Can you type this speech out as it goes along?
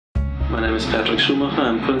My name is Shumacher.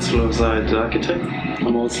 I'm principal of Site Architect.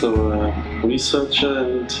 I'm also a researcher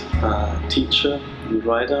and teacher and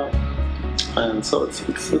writer. And so it's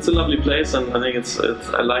a lovely place, and I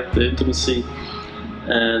think I like the intimacy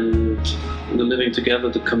and the living together,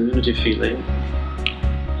 the community feeling.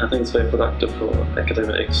 I think it's very productive for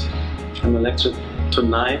academics. And my lecture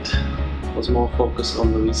tonight was more focused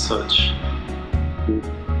on the research, the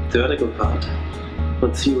theoretical part.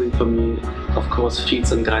 But theory for me, of course,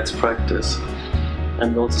 feeds and guides practice,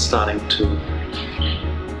 and also starting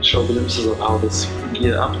to show glimpses of how this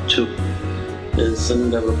gear up to is a new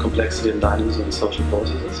level of complexity and dynamism in social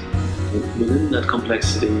processes. And within that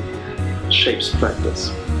complexity shapes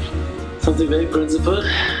practice. Something very principled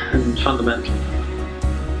and fundamental.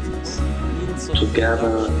 To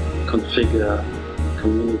gather, configure,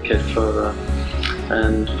 communicate further.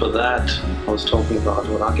 And for that, I was talking about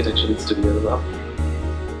what architecture needs to be about.